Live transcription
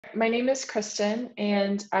my name is Kristen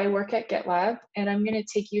and I work at GitLab, and I'm going to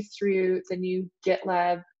take you through the new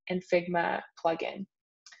GitLab and Figma plugin.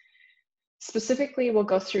 Specifically, we'll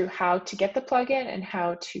go through how to get the plugin and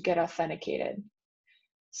how to get authenticated.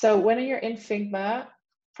 So when you're in Figma,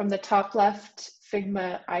 from the top left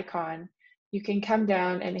Figma icon, you can come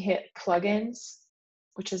down and hit plugins,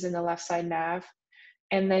 which is in the left side nav,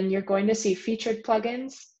 and then you're going to see featured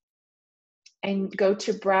plugins and go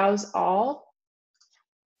to browse all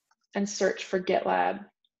and search for GitLab.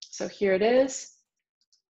 So here it is.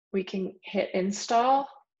 We can hit install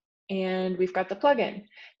and we've got the plugin.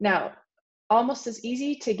 Now, almost as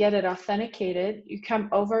easy to get it authenticated, you come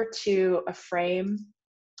over to a frame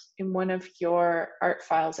in one of your art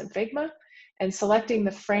files in Figma, and selecting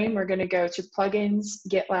the frame, we're going to go to plugins,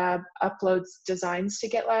 GitLab, uploads designs to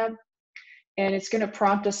GitLab, and it's going to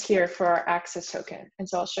prompt us here for our access token. And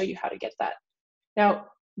so I'll show you how to get that. Now,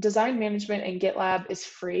 design management in GitLab is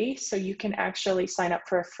free, so you can actually sign up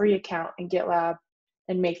for a free account in GitLab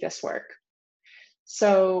and make this work.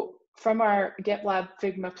 So from our GitLab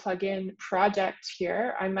Figma plugin project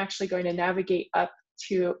here, I'm actually going to navigate up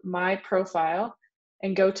to my profile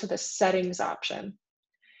and go to the settings option.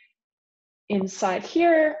 Inside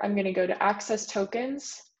here, I'm going to go to access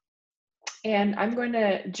tokens, and I'm going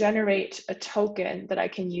to generate a token that I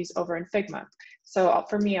can use over in Figma. So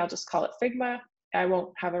for me, I'll just call it Figma. I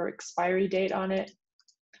won't have an expiry date on it.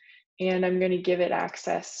 And I'm going to give it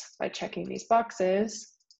access by checking these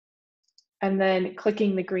boxes and then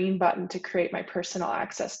clicking the green button to create my personal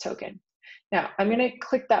access token. Now, I'm going to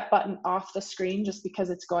click that button off the screen just because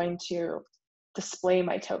it's going to display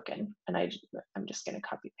my token, and I'm just going to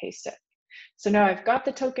copy paste it. So now I've got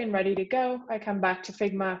the token ready to go. I come back to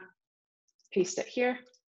Figma, paste it here,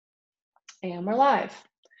 and we're live.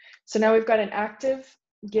 So now we've got an active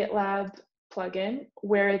GitLab plugin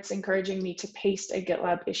where it's encouraging me to paste a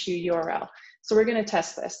GitLab issue URL. So we're going to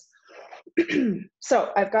test this.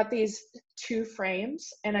 So I've got these two frames,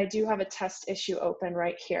 and I do have a test issue open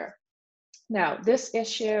right here. Now, this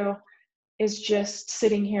issue is just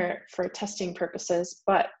sitting here for testing purposes,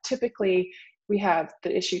 but typically we have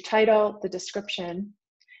the issue title, the description,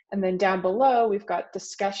 and then down below we've got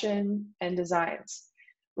discussion and designs.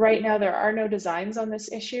 Right now there are no designs on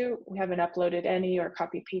this issue. We haven't uploaded any or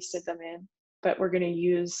copy pasted them in, but we're going to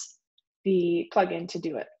use the plugin to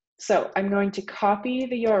do it. So I'm going to copy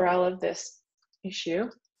the URL of this issue,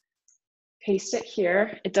 paste it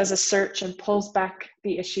here. It does a search and pulls back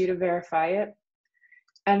the issue to verify it.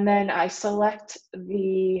 And then I select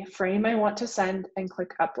the frame I want to send and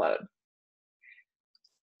click upload.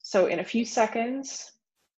 So in a few seconds,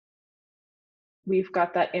 we've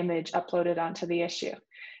got that image uploaded onto the issue.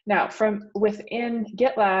 Now, from within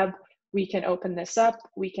GitLab, we can open this up.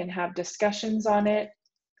 We can have discussions on it.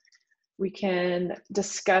 We can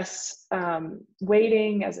discuss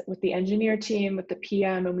waiting with the engineer team, with the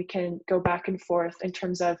PM, and we can go back and forth in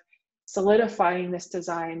terms of solidifying this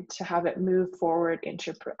design to have it move forward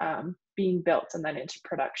into being built and then into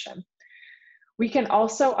production. We can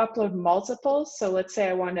also upload multiples. So let's say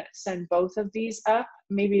I want to send both of these up.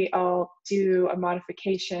 Maybe I'll do a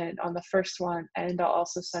modification on the first one, and I'll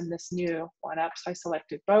also send this new one up. So I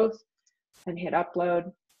selected both and hit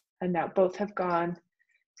upload, and now both have gone.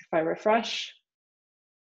 If I refresh,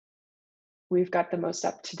 we've got the most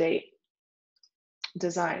up-to-date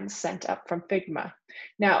designs sent up from Figma.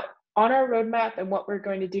 Now, on our roadmap, and what we're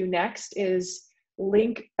going to do next is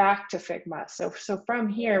link back to Figma. So from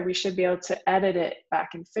here, we should be able to edit it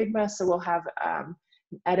back in Figma. So we'll have an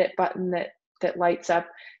edit button that lights up,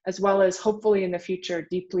 as well as hopefully in the future,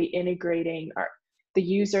 deeply integrating the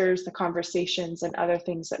users, the conversations, and other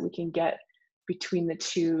things that we can get between the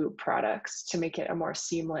two products to make it a more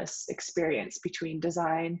seamless experience between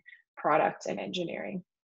design, product, and engineering.